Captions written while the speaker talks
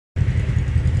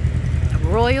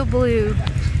royal blue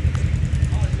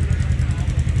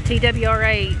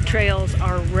TWRA trails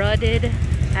are rutted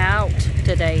out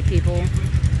today, people.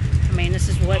 I mean, this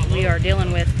is what we are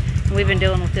dealing with. We've been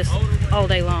dealing with this all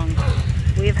day long.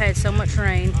 We've had so much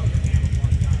rain.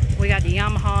 We got the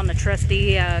Yamaha and the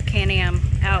trusty Can-Am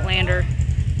Outlander.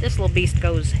 This little beast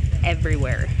goes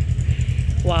everywhere.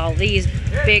 While these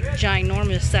big,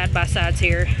 ginormous side-by-sides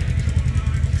here,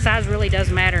 size really does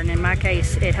matter, and in my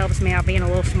case, it helps me out being a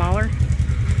little smaller.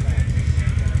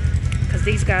 Because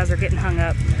these guys are getting hung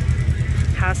up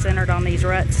high-centered on these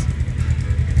ruts.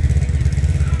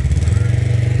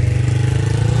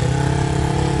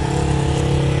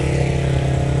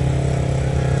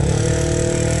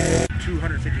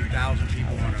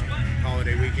 People on a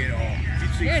holiday weekend. Oh,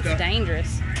 you'd see it's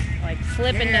dangerous, like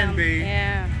flipping down.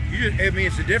 Yeah. I mean,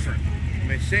 it's a different. I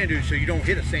mean, sand dunes, so you don't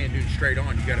hit a sand dune straight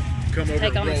on. You got to come over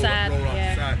and roll off the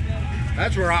side.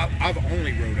 That's where I've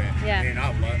only rode at. Yeah. And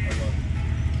I love it.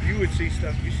 You would see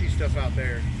stuff. You see stuff out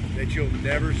there that you'll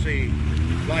never see,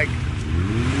 like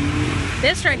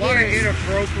this right here. A lot of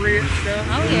inappropriate stuff.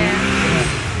 Oh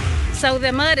yeah. So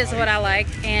the mud is what I like,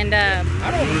 and I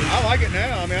like it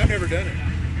now. I mean, I've never done it.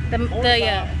 The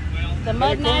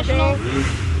Mud Nationals,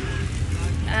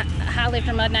 High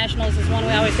Lifter Mud Nationals is one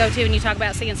we always go to, and you talk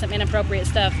about seeing some inappropriate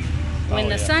stuff. When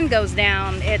the sun goes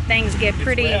down, things get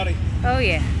pretty. Rowdy. Oh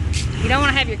yeah, you don't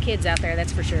want to have your kids out there,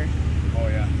 that's for sure. Oh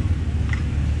yeah.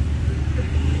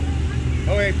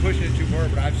 Oh, I ain't pushing it too far,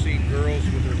 but I've seen girls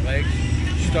with their legs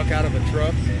stuck out of a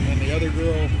truck, and the other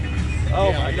girl. Oh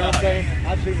yeah, my God!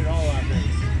 I've seen it all out there.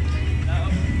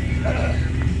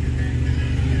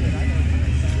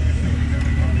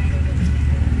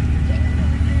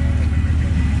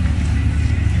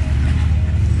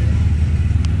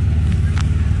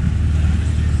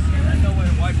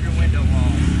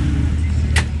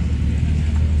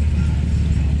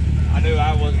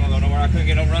 I couldn't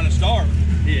get no running start.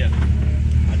 Yeah.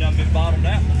 I done been bottled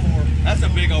out before. That's a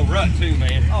big old rut too,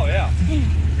 man. Oh yeah. You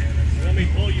want me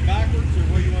to pull you backwards or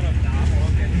where you want to?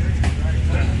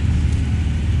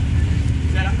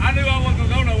 I knew I wasn't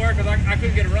gonna go nowhere because I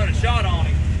couldn't get a running shot on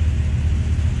him.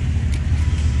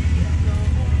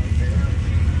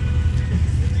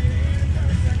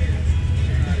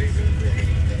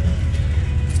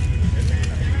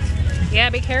 Yeah,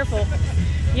 be careful.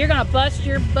 You're gonna bust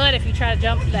your butt if you try to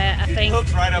jump that, I think. The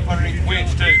hook's right up underneath the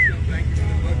winch too.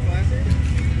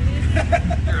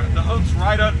 The hook's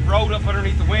right up, rolled up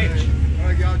underneath the winch.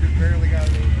 Well, y'all just barely got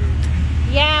a little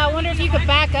bit. Yeah, I wonder if you could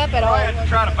back up at all. I had to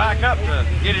try to back up to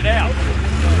get it out.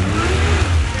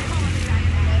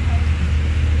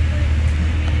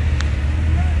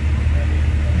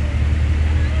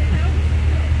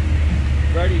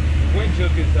 Brady, the winch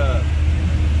hook is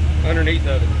underneath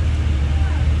of it.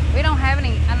 We don't have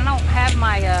any. I don't have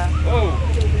my. Whoa!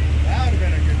 That would have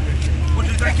been a good picture. What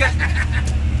did I get?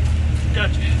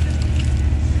 Gotcha.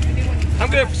 I'm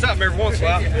good for something every once in a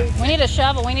while. We need a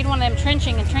shovel. We need one of them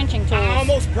trenching tools. I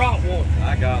almost brought one.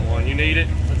 I got one. You need it?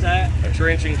 What's that? A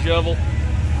trenching shovel.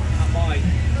 I might.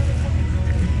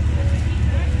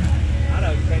 I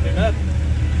know you can't do nothing.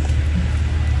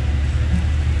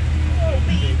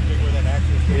 Where that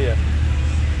axle is. Yeah.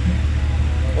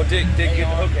 Well, dig get the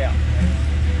hook out.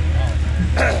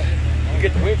 You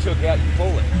get the winch hook out, you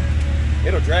pull it.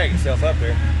 It'll drag itself up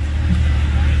there.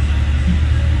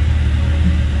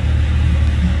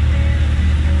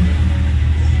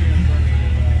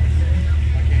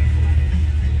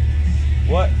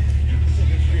 What?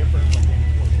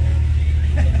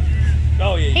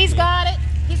 Oh yeah. He's got it.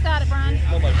 He's got it, Brian.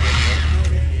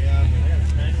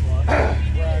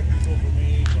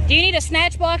 Do you need a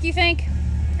snatch block, you think?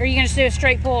 Or are you going to just do a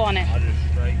straight pull on it? I'll just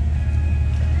straight.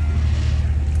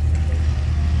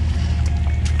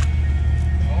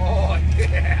 Oh,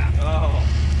 yeah. Oh,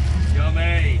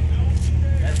 yummy.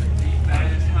 That's a deep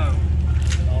ass hoe.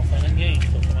 All fun and games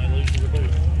till somebody loses the boot.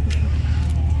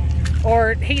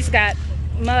 Or he's got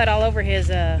mud all over his,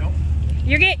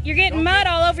 You're getting mud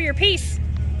all over your piece.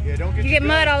 Yeah, don't get. You get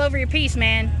mud all over your piece,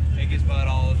 man. It gets mud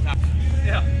all the time.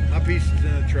 Yeah. My piece is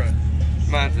in the truck.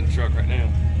 Mine's in the truck right now.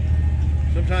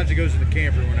 Sometimes it goes in the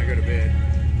camper when I go to bed.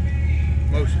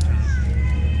 Most of the time.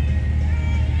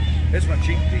 It's my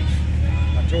cheap piece.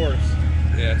 My Taurus.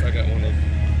 Yeah, I got one of those.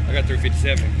 I got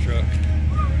 357 in the truck.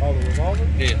 Oh, the revolver?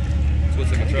 Yeah. That's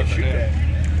what's in my truck right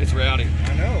now. It's rowdy.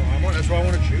 I know. That's why I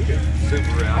want to shoot it.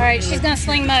 Super rowdy. All right, she's going to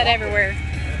sling mud everywhere.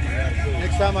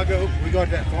 Next time we go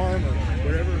to that farm or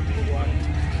whatever, we'll go out and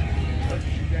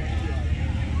shoot that shit.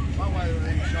 My wife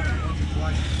already shot it once or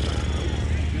twice.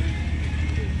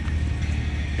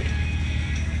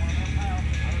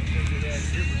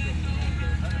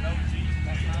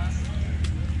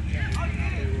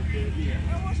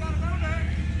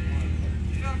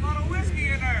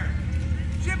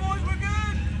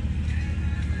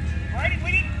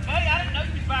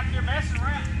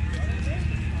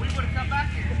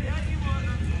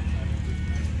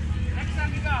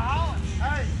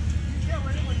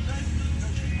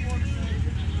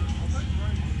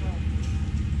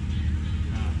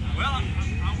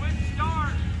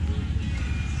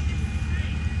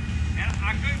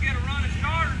 I couldn't get a running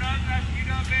start or nothing after you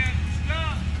done been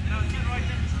stuck. And I was sitting right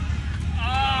there.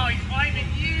 Oh, he's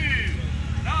blaming you.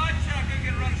 No, I just said I couldn't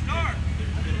get a running start.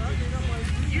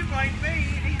 You blame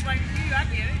me, he's blaming you. I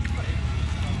get it.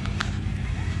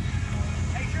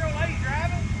 Hey, girl, lady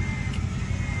driving?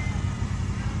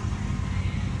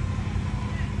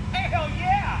 Hell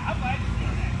yeah! I'm glad you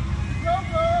did that. Go,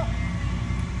 girl!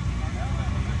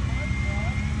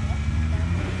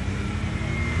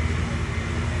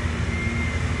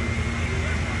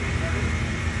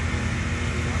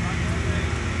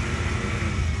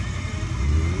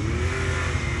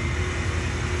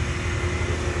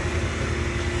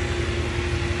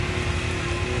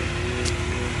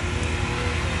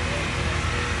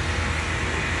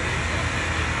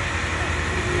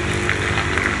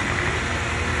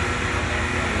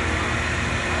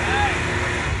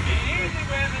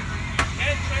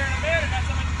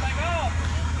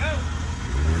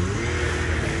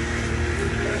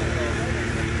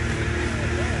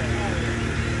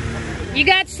 You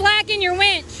got slack in your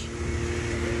winch.